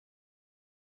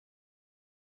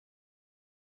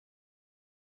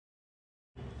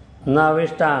Now we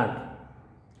start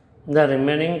the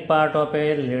remaining part of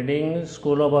a leading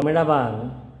school of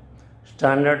Ahmedabad,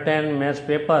 Standard 10 Maths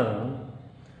paper.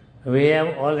 We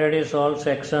have already solved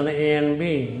section A and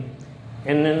B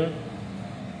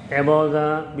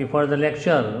before the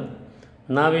lecture.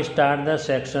 Now we start the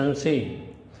section C.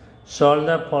 Solve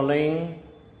the following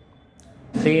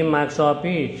 3 marks of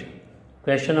each.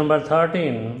 Question number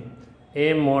 13.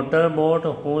 A motor boat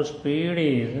whose speed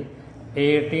is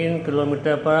 18 km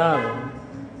per hour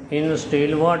in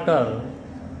still water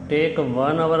take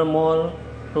 1 hour more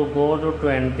to go to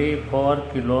 24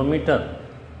 km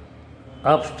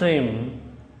upstream,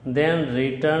 then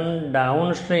return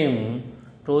downstream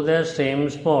to the same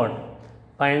spot.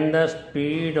 Find the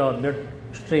speed of the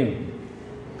stream.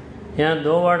 यहाँ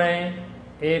दो word है,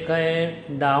 एक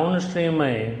है down stream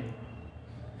है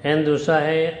and दूसरा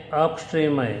है up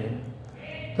stream है।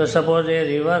 तो सपोज ये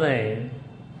रिवर है,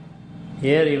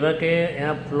 ये रिवर के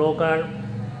यहाँ फ्लो का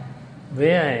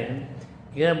वे है,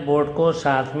 यह बोट को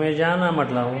साथ में जाना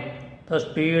मतलब तो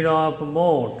speed of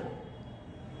boat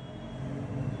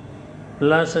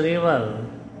plus river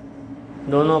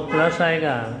दोनों प्लस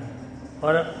आएगा,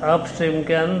 और अप स्ट्रीम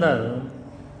के अंदर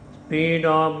speed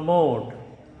of boat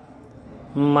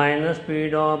minus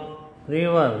speed of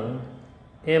river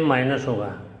ये माइनस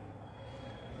होगा।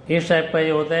 इस टाइप का ये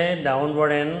होता है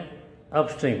downward and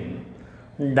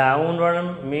upstream.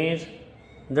 Downward means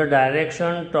the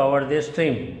direction टॉवर्ड the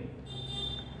stream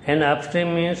and upstream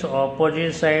means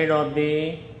opposite side of the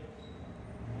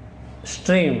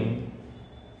stream.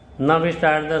 Now we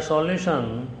start the solution.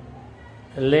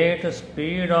 Let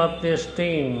speed of the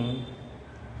stream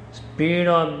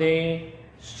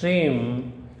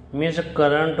means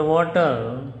current water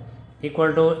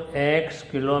equal to x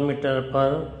kilometre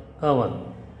per hour.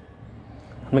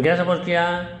 हमने क्या suppose किया,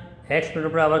 x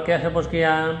kilometre per hour क्या suppose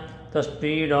किया, तो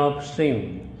speed of stream.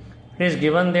 It is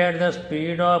given that the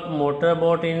speed of motor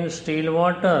boat in still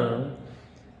water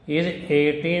is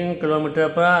 18 kilometre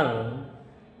per hour.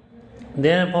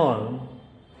 Therefore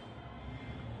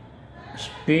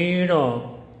speed of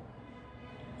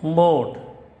boat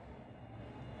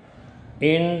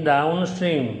in down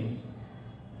stream,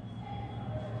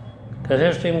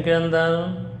 कैसे stream के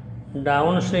अंदर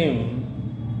down stream,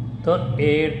 तो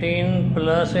 18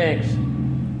 plus x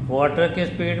water की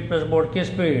speed plus boat की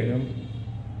speed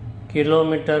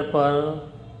kilometre per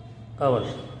hour.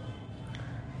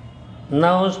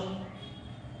 Now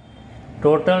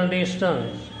total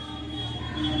distance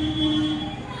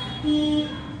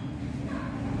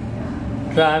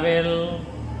travel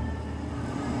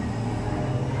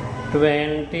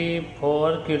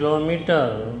 24 kilometre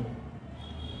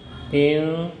इन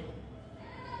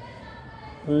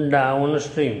down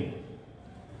stream.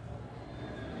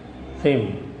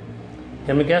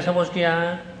 हमने क्या suppose किया,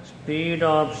 speed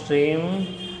of stream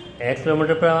x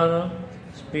kilometre per hour,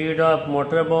 speed of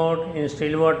motor boat in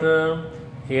still water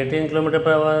 18 kilometre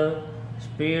per hour,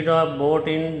 speed of boat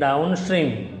in down stream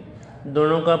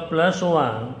दोनों का plus हुआ।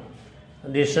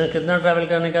 Distance कितना travel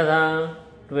करने का था,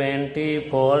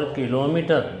 24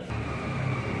 kilometre.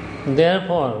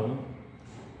 Therefore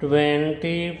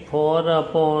 24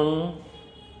 upon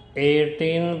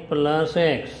 18 plus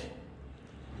x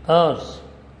hours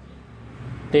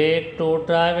take to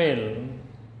travel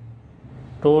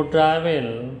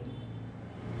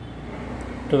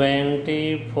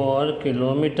 24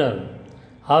 kilometre.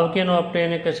 How can obtain,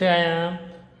 कैसे आया,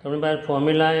 तो अपने पास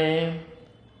फॉर्मूला है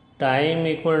time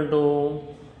equal to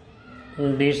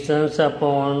distance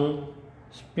upon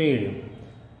speed.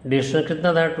 Distance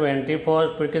कितना था 24,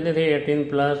 स्पीड कितनी थी 18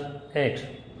 plus x.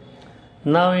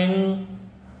 Now in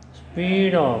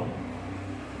speed of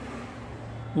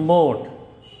boat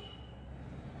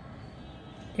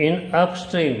in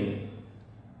upstream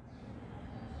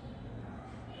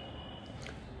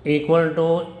equal to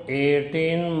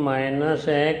 18 minus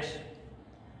x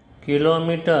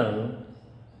kilometre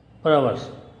पर hours.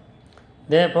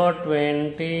 Therefore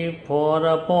 24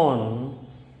 upon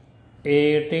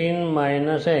 18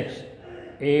 minus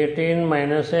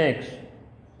x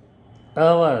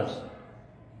hours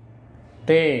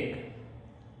take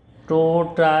to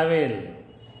travel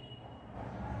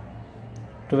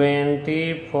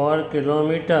 24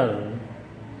 kilometer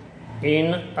in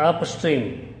upstream।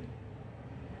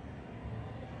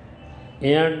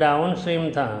 यहाँ down stream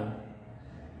था,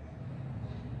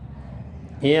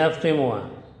 ये upstream हुआ,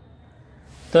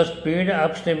 तो स्पीड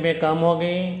अप स्ट्रीम में कम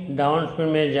होगी, down stream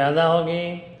में ज़्यादा होगी।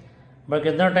 बट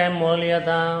कितना टाइम मोर लिया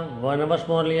था, 1 आवर्स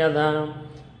मोर लिया था।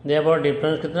 देयरफॉर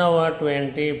डिफरेंस कितना हुआ,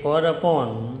 24 upon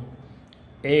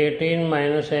 18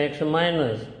 minus x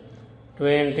minus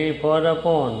 24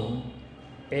 upon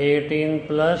 18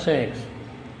 plus x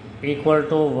equal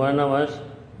to 1 hours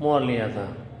मोर लिया था।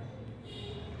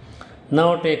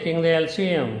 Now taking the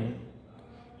LCM,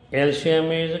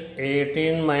 LCM is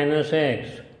 18 minus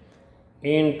x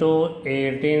into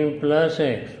 18 plus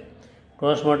x,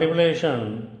 cross multiplication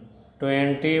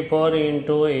 24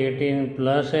 into 18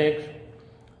 plus x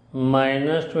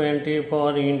minus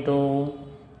 24 into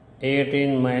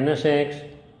 18 minus x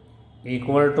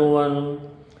equal to 1।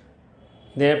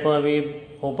 Therefore we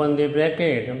open the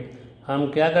bracket. हम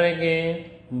क्या करेंगे,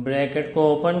 bracket को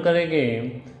open करेंगे,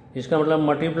 इसका मतलब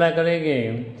multiply करेंगे,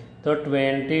 तो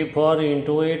 24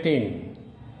 into 18,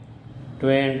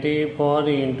 24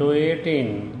 into 18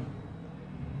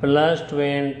 plus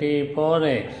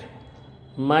 24x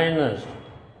minus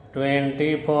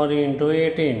 24 into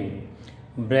 18,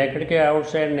 bracket के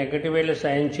आउटसाइड नेगेटिव वाले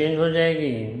साइन चेंज हो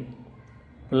जाएगी,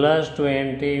 plus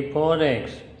 24x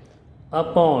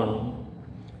upon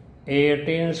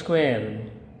 18 square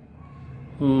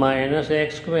minus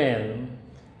x square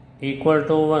equal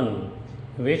to 1।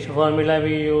 Which formula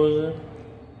we use,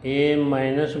 a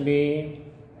minus B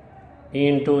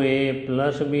into A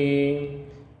plus B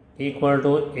equal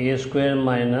to A square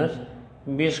minus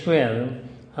B square.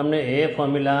 हमने a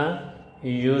formula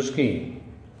use की।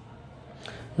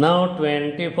 Now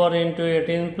 24 into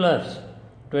 18 plus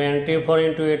 24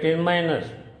 into 18 minus,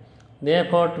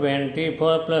 therefore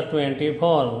 24 plus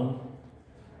 24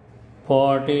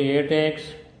 48x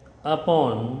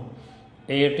upon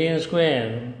 18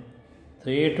 square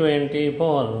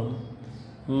 324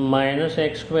 minus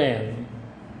x square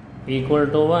equal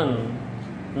to 1.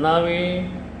 Now we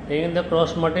take the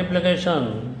cross multiplication,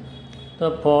 so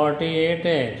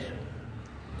 48x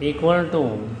equal to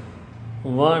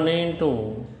 1 into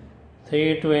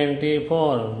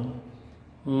 324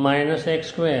 minus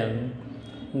x square.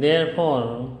 Therefore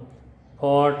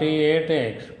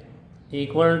 48x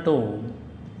equal to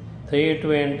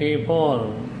 324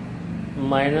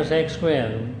 minus x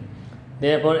square.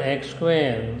 Therefore x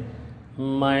square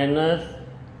minus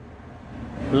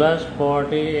plus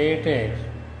 48x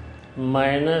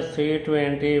minus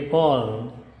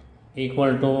 324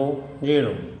 equal to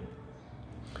 0.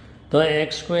 तो x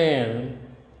square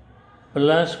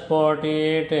plus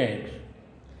 48x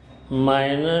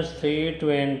minus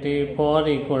 324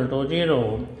 equal to 0,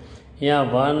 या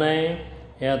 1 है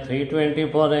या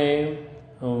 324 है,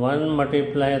 1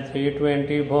 multiply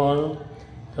 324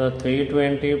 तो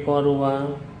 324 हुआ,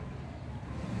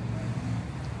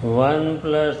 1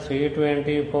 plus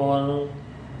 324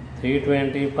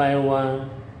 325 हुआ,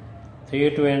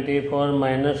 324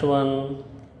 minus 1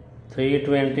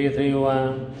 323 हुआ,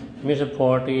 means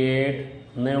 48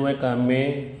 नहीं हुए, काम में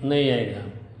नहीं आएगा।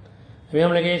 अभी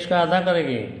हम लेके इसका आधा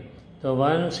करेंगे, तो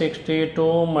 162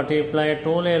 मल्टीप्लाई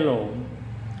 2 ले लो,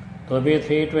 तो अभी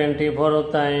 324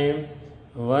 होता है,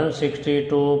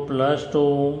 162 प्लस 2,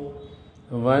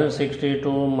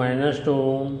 162 माइनस 2,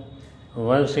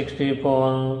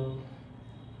 164,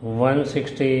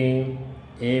 160,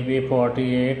 ए बी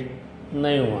 48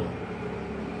 नहीं हुआ।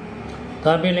 तो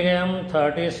अभी लेंगे हम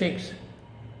 36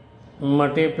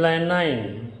 multiply 9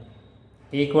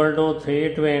 equal to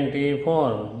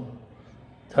 324,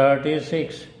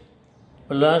 36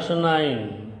 plus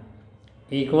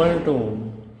 9 equal to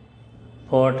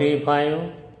 45,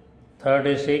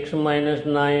 36 minus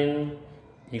 9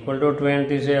 equal to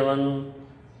 27,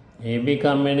 ये भी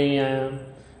काम में नहीं आया।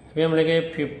 फिर हम लेंगे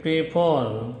 54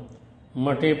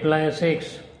 मल्टीप्लाई 6,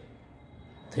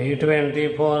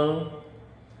 324,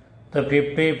 तो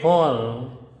 54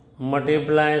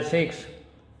 मल्टीप्लाई 6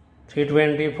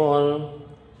 324,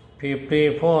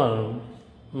 54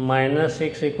 माइनस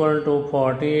 6 इक्वल टू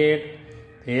 48,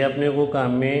 ये अपने को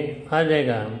काम में आ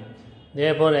जाएगा।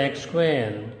 Therefore x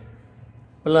square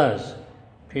plus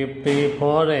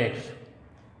 54x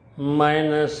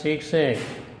minus 6x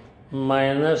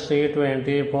minus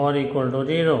 324 equal to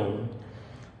 0।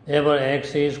 Therefore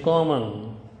x is common,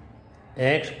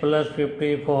 x plus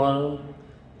 54,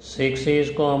 6 is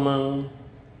common,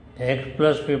 x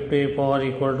plus 54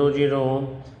 equal to 0।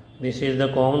 This is the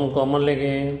common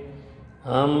लेंगे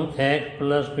हम, x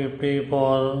plus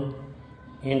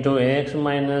 54 into x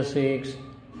minus 6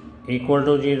 equal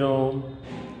to 0।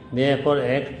 Therefore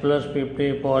x plus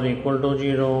 54 equal to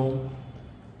 0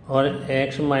 और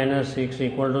x minus 6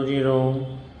 equal to 0,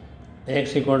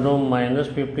 x equal to minus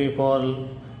 54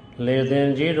 less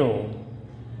than 0,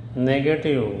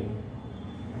 negative,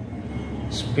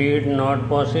 speed not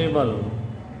possible.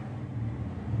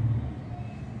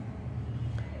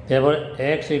 Therefore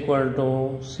x equal to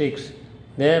 6.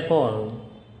 Therefore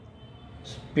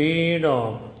speed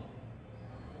of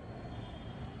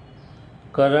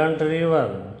current river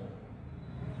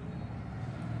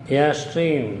a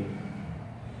stream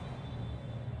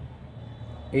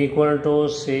equal to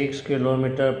 6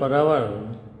 km/h.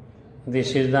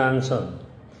 This is the answer.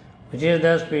 Which is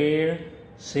the speed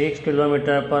 6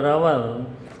 km/h.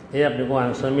 ये अपने को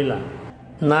answer मिला.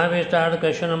 Now we start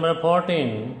question number 14.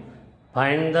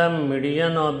 Find the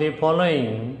median of the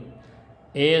following.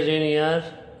 Age in years,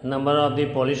 number of the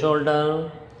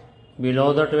policyholder,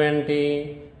 below the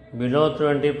 20, below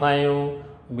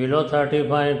 25, below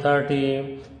 35,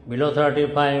 30, below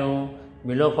 35,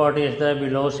 below 40 is the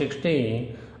below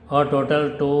 60, or total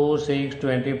 2, 6,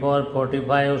 24,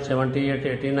 45, 78,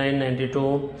 89,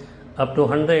 92 up to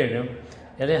 100.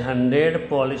 यानी 100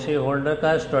 policy holder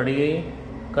का study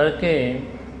करके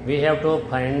we have to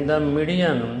find the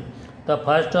median. तो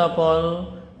first of all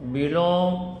below,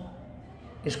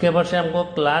 इसके ऊपर से हमको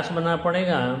class बनाना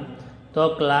पड़ेगा. तो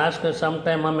क्लास के सम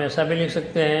टाइम हम ऐसा भी लिख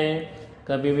सकते हैं,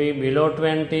 कभी भी बिलो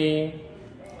 20,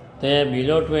 तो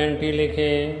बिलो 20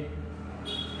 लिखे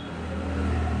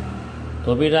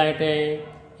तो भी राइट है,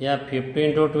 या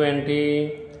 15 to 20,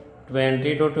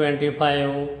 20 to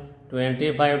 25,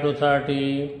 25 to 30,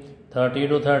 30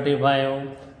 to 35,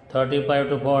 35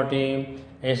 to 40,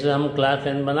 ऐसे हम क्लास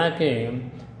लेंथ बना के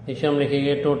इसे हम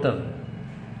लिखेंगे टोटल.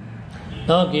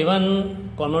 तो given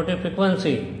commutative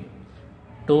frequency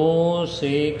 2,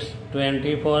 6,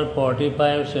 24,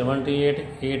 45, 78,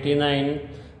 89,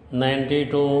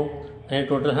 92 and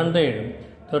total 100.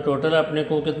 तो टोटल अपने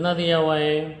को कितना दिया हुआ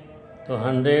है, तो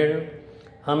 100.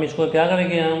 हम इसको क्या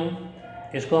करेंगे, हम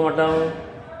इसको मतलब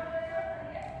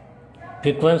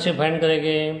फ्रीक्वेंसी फाइंड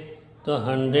करेंगे. तो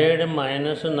 100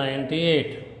 minus 98,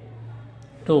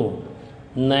 2,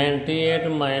 98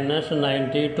 minus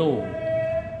 92,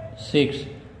 6,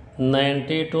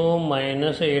 92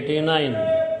 minus 89,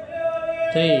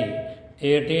 3,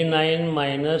 89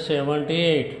 minus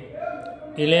 78,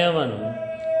 11,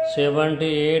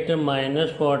 78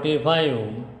 minus 45,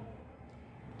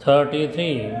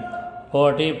 33,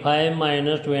 45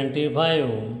 minus 25,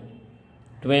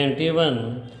 21,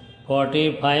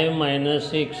 45 minus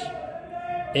 6,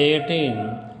 18,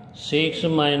 6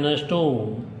 minus 2,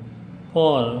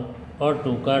 4 और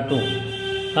 2 का 2.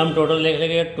 हम टोटल लिख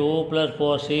लेंगे 2 +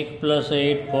 4, 6 +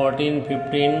 8, 14,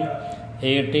 15,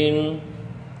 18,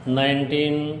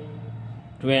 19,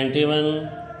 21,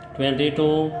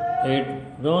 22, 8,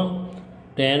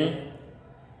 10,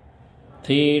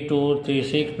 3, 2, 3,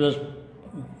 6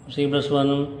 +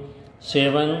 1,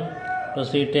 7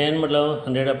 + 3, 10, मतलब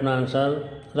 100 अपना आंसर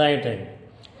राइट है.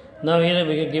 Now here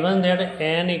we given that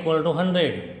n equal to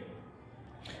 100.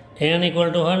 n equal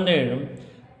to 100,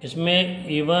 इसमें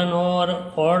इवन हो और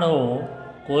ऑड हो,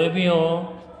 कोई भी हो,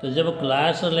 तो जब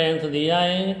क्लास लेंथ दिया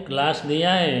है, क्लास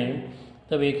दिया है,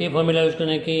 तब एक ही फॉर्मूला यूज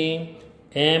करने की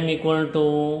m equal to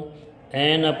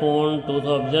n upon tooth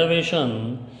observation.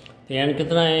 तो n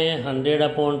कितना है, 100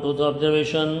 upon tooth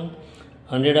observation.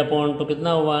 100 upon two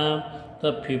कितना हुआ,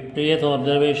 तो 50th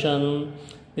ऑब्जर्वेशन.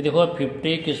 देखो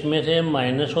 50 किस में से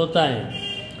माइनस होता है,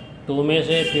 2 में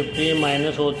से 50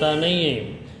 माइनस होता नहीं है,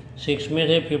 6 में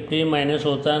से 50 माइनस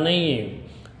होता नहीं है,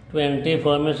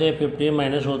 24 में से 50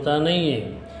 माइनस होता नहीं है,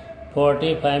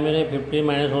 45 में से 50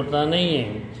 माइनस होता नहीं है,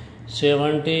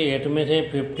 78 में से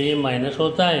 50 माइनस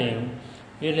होता है.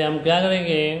 इसलिए हम क्या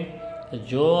करेंगे,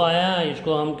 जो आया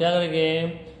इसको हम क्या करेंगे,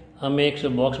 हम एक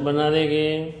बॉक्स बना देंगे.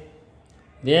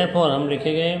 देयरफॉर हम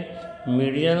लिखेंगे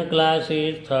मीडियन क्लास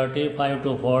इज 35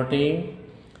 to 40.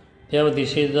 जब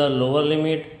this is the lower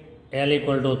limit, L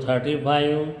equal to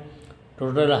 35.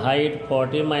 Total height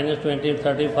 40 minus 20,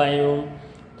 35,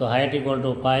 तो हाइट इक्वल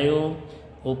टू 5.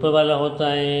 ऊपर वाला होता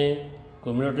है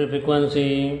क्यूमुलेटिव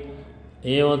फ्रीक्वेंसी,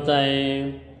 ये होता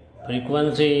है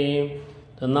फ्रीक्वेंसी.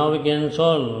 तो now we can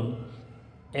solve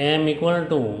m equal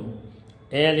to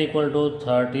L equal to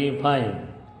 35,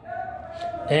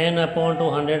 n upon two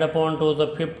 100 upon two तो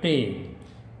 50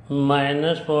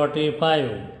 minus 45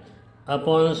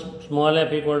 upon small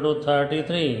f equal to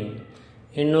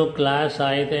 33 into class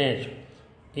height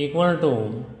h equal to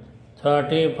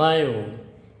 35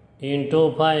 into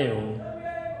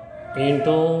 5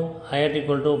 into height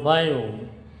equal to 5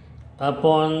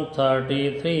 upon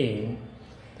 33.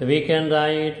 तो we can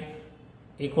write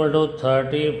equal to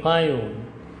 35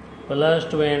 plus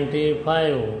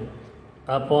 25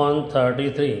 upon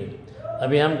 33.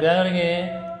 अभी हम क्या करेंगे,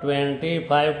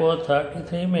 25 को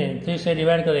 33 में 3 से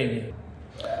divide करेंगे.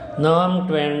 ना हम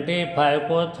 25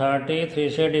 को 33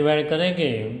 से डिवाइड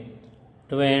करेंगे,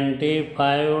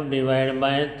 25 डिवाइड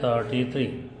बाय 33.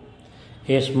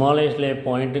 ये स्मॉल है इसलिए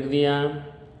पॉइंट लिख दिया,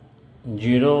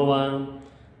 0 हुआ.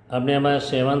 अपने पास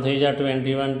 7 3 जा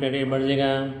 21, 20 बढ़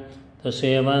जाएगा. तो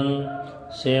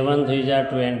 7 3 जा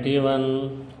 21,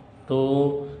 2,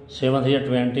 7 3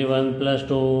 21 plus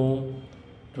 2,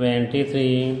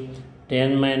 23,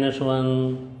 10 minus 1,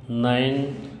 9,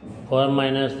 4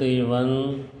 minus 3, 1,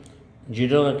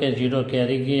 0 करके 0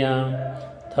 कैरी किया,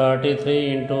 33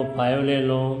 इंटू 5 ले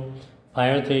लो,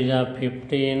 5 3 जा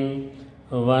 15,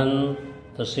 1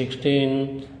 तो 16,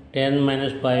 10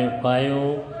 minus 5, 5,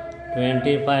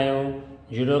 25,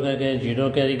 0 करके 0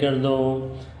 कैरी कर दो।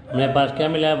 हमारे पास क्या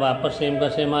मिला, वापस सेम का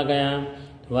सेम आ गया,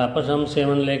 तो वापस हम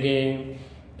 7 लेके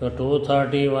तो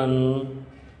 231,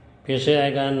 फिर से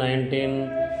आएगा 19,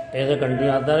 ऐसे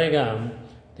कंटिन्यू आता रहेगा।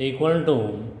 तो equal to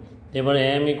they were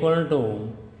m equal to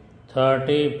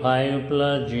 35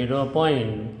 plus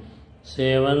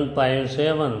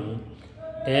 0.757,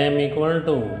 m equal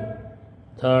to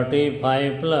 35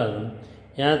 plus,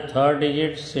 यहाँ थर्ड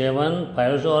डिजिट 7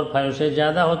 5 से और 5 से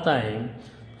ज़्यादा होता है,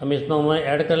 हम इसमें हम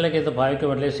ऐड कर लेंगे तो 5 के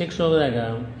बदले 6 हो जाएगा,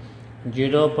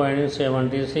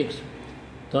 0.76,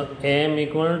 तो m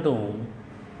equal to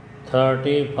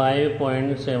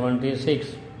 35.76।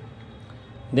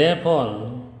 Therefore,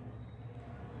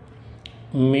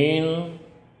 mean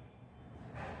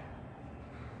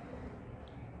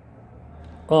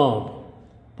of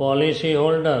policy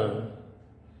holder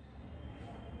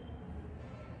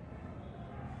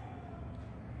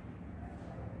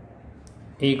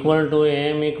equal to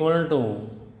m equal to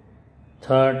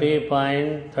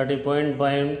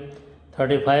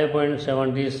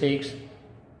 35.76.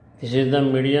 This is the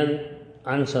median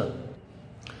answer.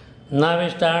 Now we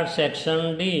start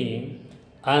section D.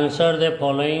 Answer the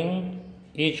following,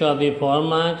 each of the 4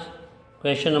 marks.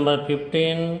 Question number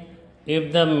 15.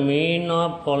 If the mean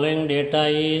of following data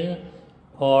is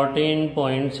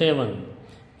 14.7,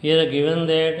 here given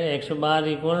that x bar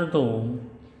equal to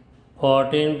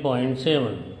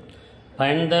 14.7.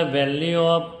 Find the value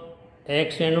of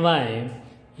x and y.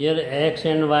 Here x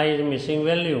and y is missing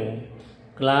value.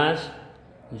 Class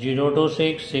 0 to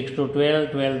 6, 6 to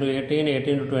 12, 12 to 18,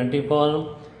 18 to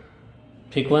 24.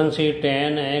 Frequency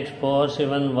 10, x 4,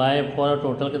 7, y 4.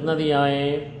 Total कितना दिया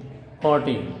है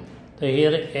 40. तो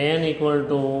here n equal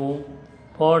to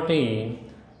 40.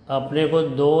 अपने को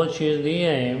दो चीज़ दी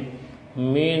है,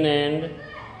 mean and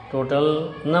total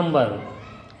number.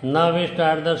 Now we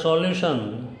start the solution.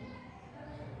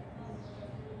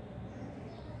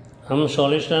 हम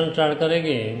solution start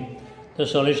करेंगे, तो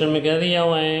सॉल्यूशन में क्या दिया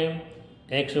हुआ है,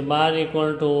 एक्स बार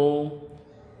इक्वल टू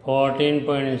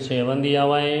 14.7 दिया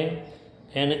हुआ है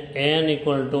and N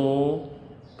equal to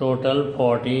total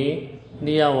 40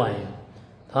 दिया हुआ है।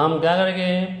 तो हम क्या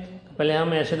करेंगे, पहले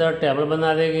हम ऐसे तरह टेबल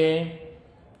बना देंगे।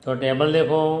 तो टेबल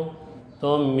देखो,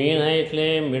 तो मीन है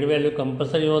इसलिए मिड वैल्यू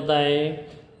कंपलसरी होता है,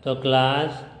 तो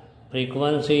class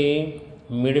frequency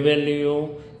mid value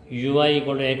you I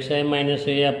equal to x I minus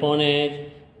A upon H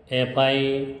F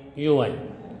I you I.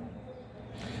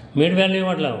 Mid value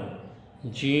मतलब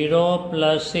 0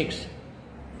 + 6,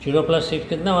 0 + 6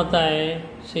 कितना होता है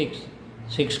 6,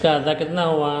 6 का आधा कितना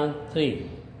हुआ 3,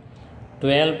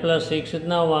 12 + 6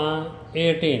 कितना हुआ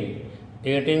 18,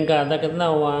 18 का आधा कितना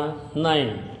हुआ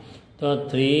 9, तो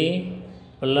 3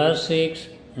 + 6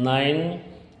 9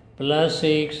 +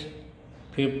 6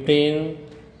 15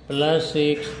 +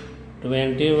 6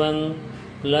 21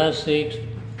 + 6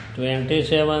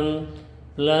 27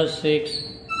 + 6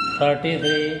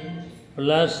 33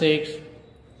 + 6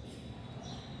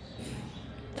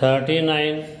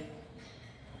 39.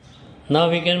 Now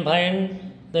we can find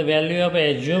the value of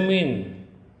assume.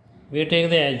 We take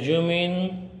the assume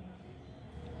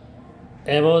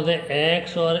above the x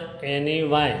or any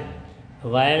y.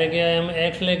 Y लेके हम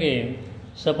x लेके,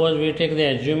 suppose we take the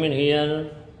assume here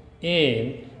a,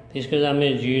 तो इसके सामने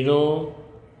 0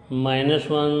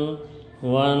 -1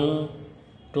 1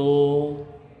 2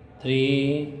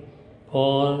 3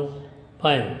 4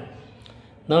 5.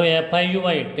 Now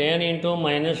FIUI 10 into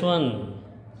 -1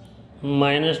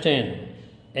 -10,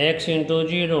 x into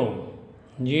 0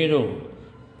 0,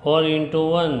 4 into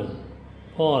 1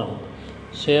 4,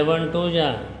 7 2 जा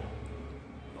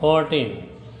 14,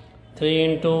 3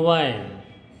 into y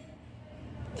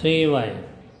 3y,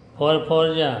 4 4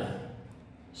 जा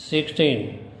 16,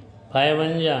 5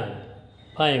 1 जा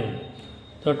 5,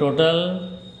 तो टोटल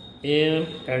ये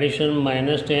एडिशन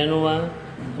 -10 हुआ।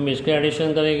 हम इसका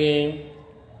एडिशन करेंगे,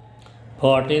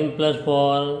 14 +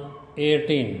 4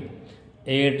 18,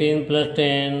 18 +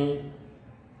 10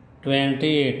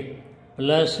 28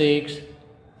 + 6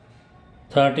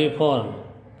 34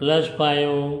 +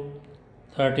 5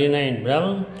 39,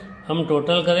 बराबर। हम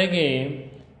टोटल करेंगे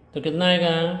तो कितना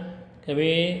आएगा,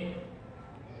 कभी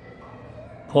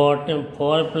 4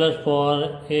 + 4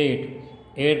 8,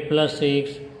 8 + 6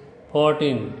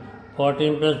 14,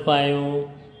 14 + 5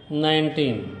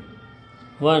 19,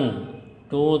 1,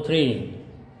 2, 3,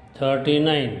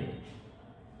 39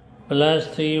 plus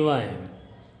 3y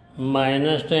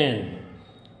minus 10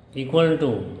 equal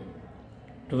to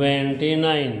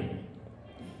 29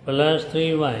 plus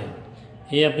 3y,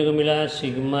 ये अपने को मिला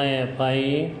सिग्मा एफ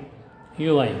आई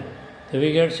यू आई। तो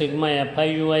we get sigma F I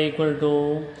you I equal to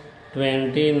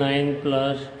 29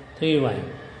 plus 3y।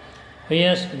 तो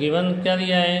यस गिवन क्या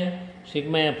दिया है,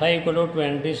 sigma F I equal to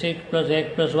 26 plus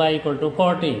x plus Y equal to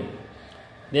 40।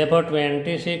 Therefore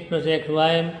 26 plus x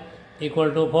Y equal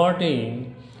to 40,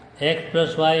 x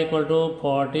plus Y equal to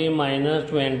 40 minus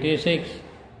 26।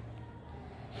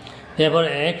 Therefore,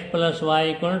 x plus y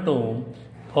equal to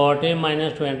 40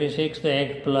 minus 26, the x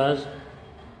plus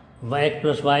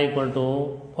y equal to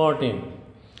 14.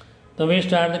 So we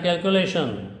start the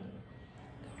calculation.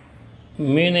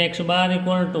 Mean x bar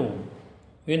equal to,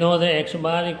 we know the x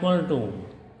bar equal to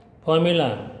formula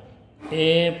a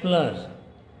plus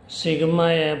sigma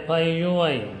fi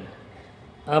ui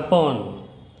upon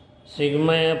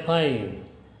sigma fi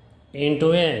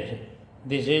into h.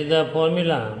 This is the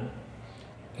formula.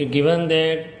 Given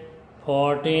that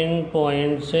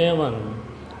 14.7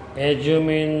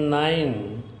 assuming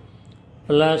 9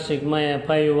 plus sigma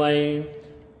fi ui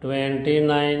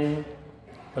 29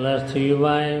 plus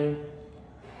 3y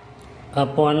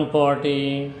upon 40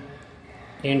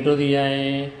 into the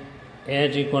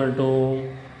h equal to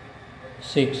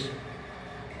 6,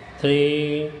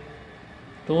 3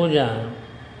 2 ja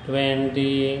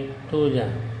 22 ja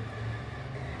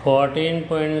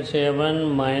 14.7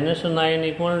 minus 9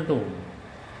 equal to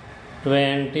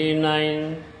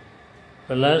 29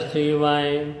 plus 3y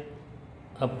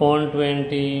upon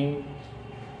 20,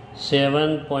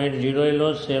 7.0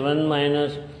 7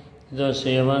 minus the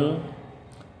 7,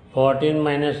 14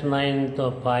 minus 9 तो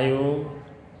 5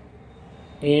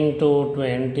 into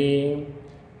 20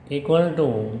 equal to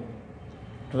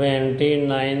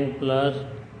 29 plus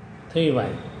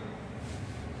 3y।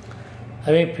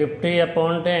 अभी 50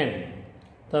 upon 10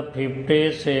 तो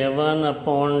 57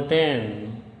 upon 10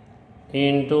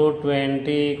 into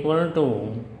 20 equal to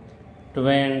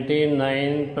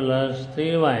 29 plus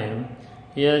 3y,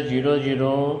 यह 0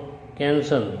 0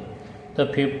 cancel. तो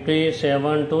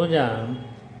 57 2 जा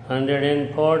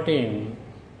 114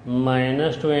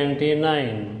 minus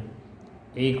 29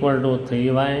 equal to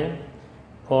 3y,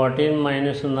 14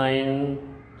 minus 9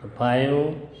 5,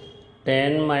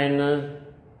 10 minus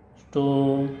 2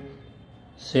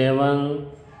 7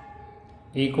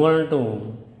 equal to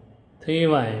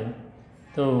 3y,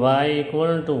 तो y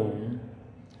equal to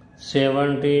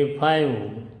 75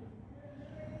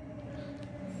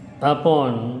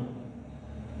 upon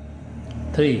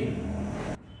 3।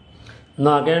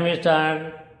 Now again we start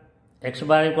x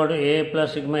bar equal to a plus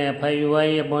sigma fi ui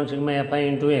upon sigma fi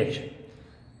into h।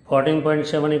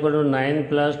 14.7 equal to 9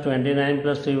 plus 29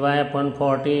 plus 3y upon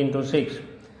 40 into 6,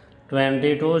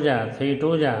 22 जा 3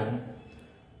 2 जा,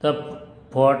 तब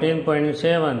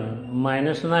 14.7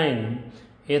 minus 9,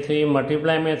 ये 3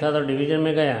 multiply में था तो division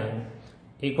में गया,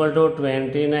 equal to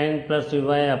 29 plus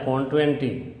 3y upon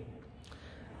 20।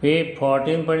 फिर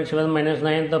 14.7 माइनस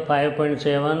 9 तो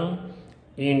 5.7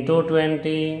 into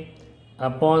 20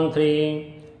 upon 3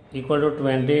 equal to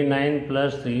 29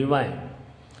 plus 3y।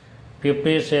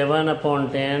 57 upon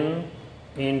 10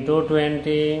 into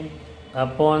 20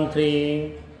 upon 3,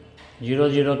 0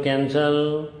 0 cancel,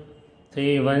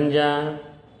 3 1 जा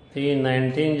 3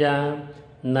 19 जा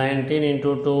 19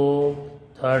 into 2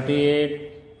 38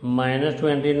 minus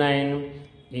 29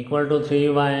 equal to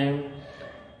 3y।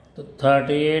 तो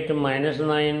 38 minus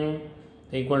 9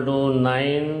 equal to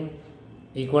 9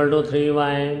 equal to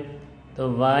 3y, तो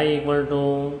y इक्वल टू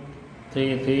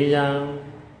 3 3 जा,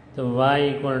 तो y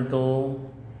equal to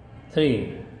 3।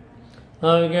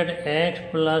 Now we get x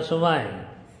plus y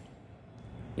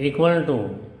equal to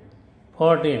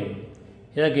 14.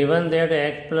 Here given that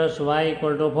x plus y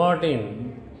equal to 14,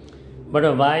 but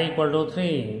y equal to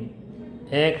 3,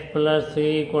 x plus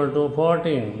 3 equal to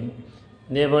 14,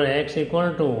 therefore x equal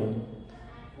to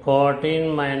 14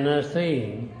 minus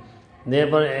 3,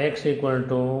 therefore x equal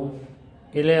to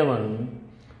 11.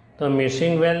 So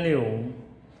missing value,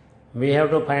 we have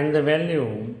to find the value,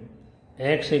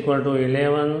 x equal to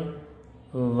 11,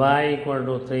 y equal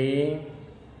to 3.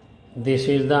 This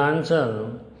is the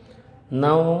answer.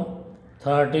 Now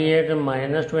 38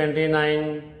 minus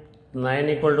 29, 9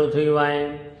 equal to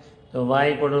 3y, so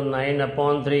y equal to 9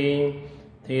 upon 3,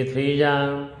 3 3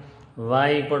 ja,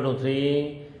 y equal to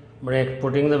 3, but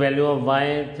putting the value of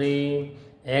y 3,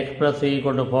 x plus 3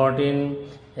 equal to 14,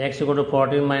 x equal to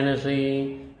 14 minus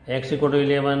 3, x equal to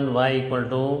 11, y equal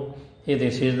to 3.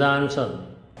 This is the answer.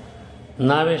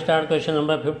 Now we start question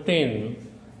number 15.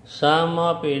 Sum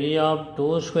of area of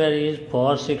two square is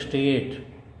 468.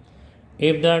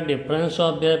 If the difference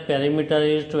of their perimeter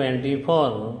is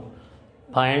 24,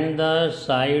 find the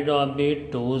side of the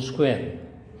two square.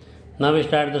 Now we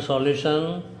start the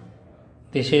solution.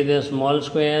 This is the small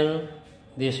square,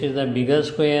 this is the bigger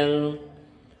square.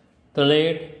 So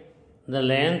let the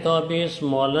length of the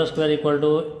smaller square equal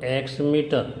to x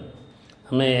meter.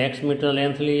 हमने x metre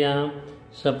length लिया.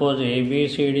 Suppose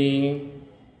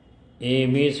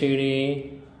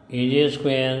ABCD is a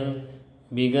square,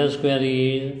 bigger square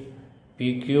is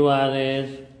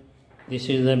PQRS. This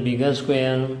is the bigger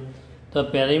square. The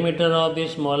perimeter of the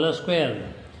smaller square,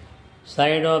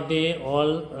 side of the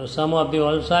all, sum of the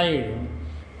all side,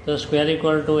 the square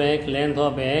equal to x, length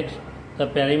of x, the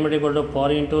perimeter equal to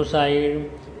 4 into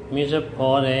side, means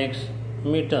 4x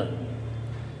meter.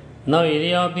 Now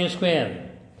area of the square,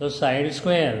 the side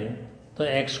square,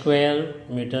 the x square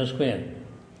meter square.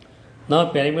 Now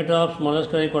perimeter of smaller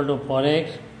square equal to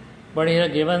 4x, but here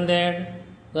given that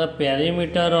the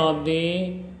perimeter of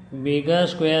the bigger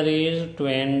square is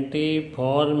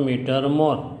 24 meter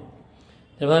more.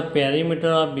 Therefore perimeter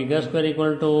of bigger square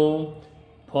equal to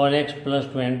 4x plus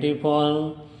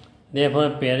 24. Therefore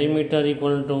perimeter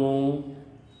equal to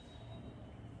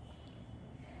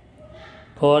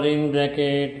 4 in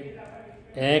bracket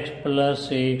x plus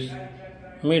 6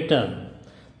 meter.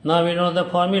 Now we know the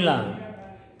formula.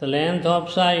 The length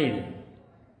of side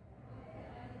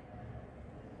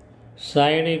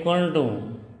equal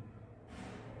to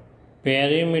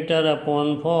perimeter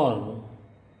upon 4.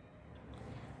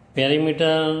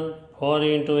 Perimeter 4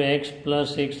 into x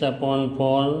plus 6 upon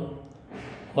 4.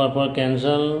 4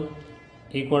 cancel,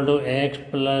 equal to x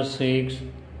plus 6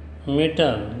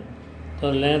 meter.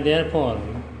 So therefore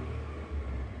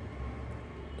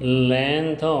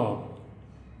length of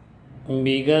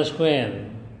bigger square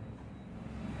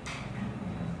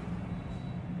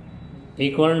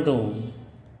equal to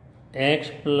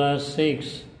x plus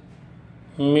 6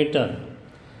 meter.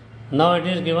 Now it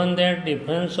is given that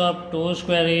difference of two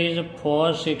square is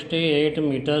 468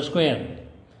 meter square.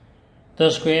 The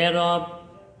square of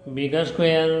bigger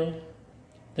square,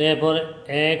 therefore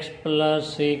x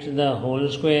plus 6 the whole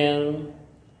square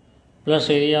plus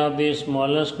area of the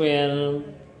smaller square,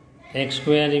 x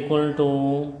square equal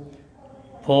to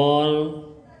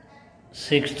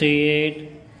 468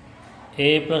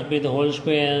 a plus b the whole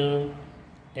square,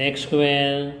 x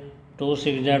square, 2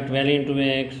 6 are 12 into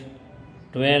x,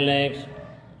 12x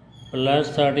plus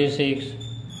 36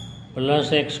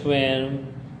 plus x square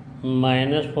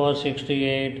minus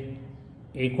 468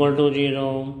 equal to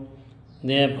 0.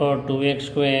 Therefore 2x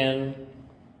square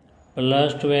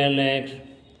plus 12x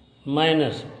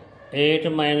minus 8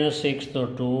 minus 6 so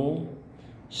 2,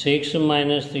 6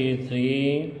 minus 3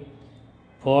 3,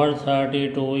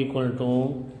 432 equal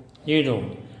to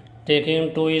 0.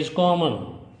 Taking 2 is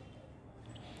common.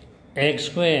 X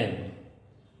square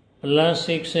plus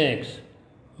 6x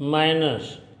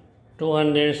minus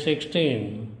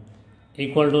 216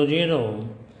 equal to 0.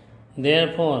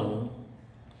 Therefore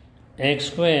x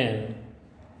square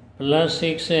plus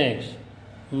 6x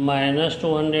minus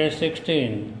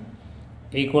 216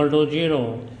 equal to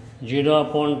 0. 0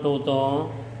 upon 2 to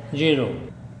 0.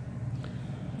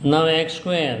 Now x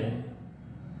square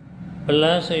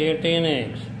plus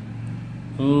 18x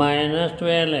minus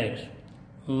 12x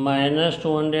minus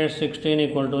 216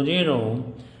 equal to 0.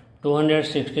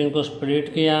 216 को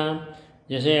split किया,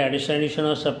 जैसे addition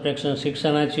और subtraction 6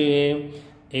 आना चाहिए.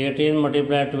 18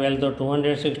 multiply 12 तो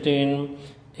 216,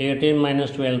 18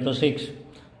 minus 12 तो 6.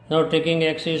 Now taking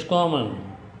x is common,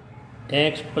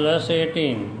 x plus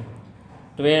 18,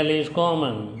 12 is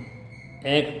common,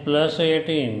 x plus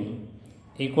 18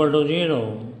 equal to 0.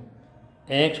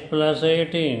 x plus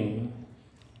 18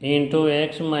 into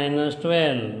x minus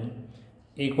 12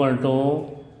 equal to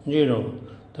 0.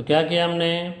 तो क्या किया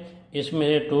हमने, इसमें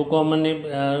से 2 कॉमन,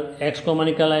 x कॉमन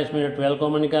निकाला, इसमें से 12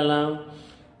 कॉमन निकाला.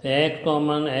 तो x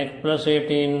common x plus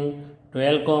 18,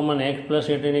 12 common x plus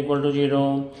 18 equal to 0.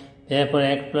 therefore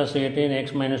x plus 18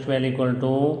 x minus 12 equal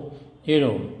to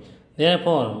 0.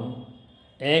 therefore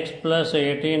x plus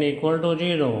 18 equal to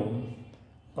 0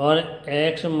 or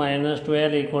x minus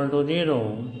 12 equal to 0.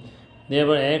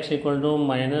 therefore x equal to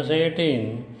minus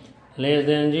 18 less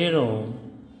than 0.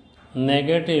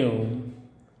 negative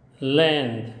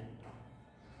length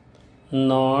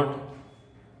not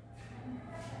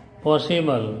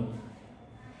possible.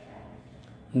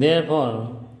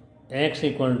 therefore x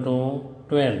equal to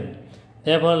 12.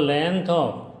 therefore length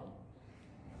of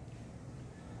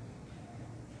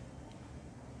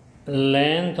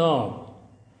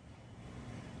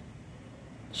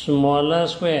smaller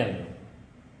square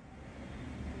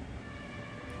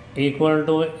equal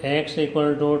to x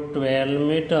equal to 12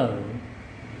 meter.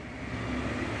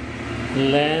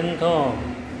 Length of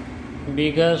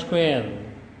bigger square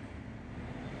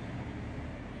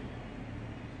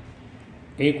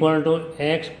equal to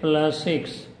x plus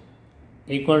 6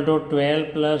 equal to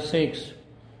 12 plus 6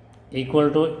 equal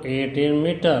to 18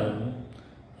 meter.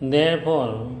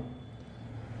 Therefore,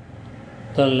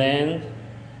 the length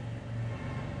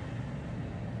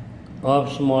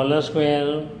of smaller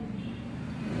square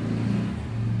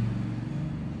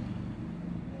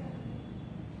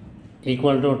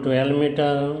equal to 12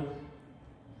 meter,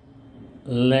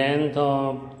 length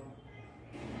of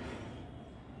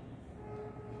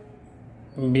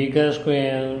bigger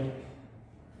square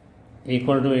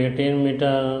equal to 18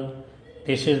 meter.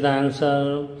 This is the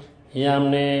answer. यह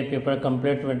हमने paper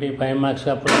complete 25 marks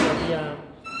का पूरा कर दिया।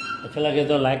 अच्छा लगे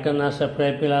तो like करना,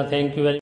 सब्सक्राइब करना। Thank you very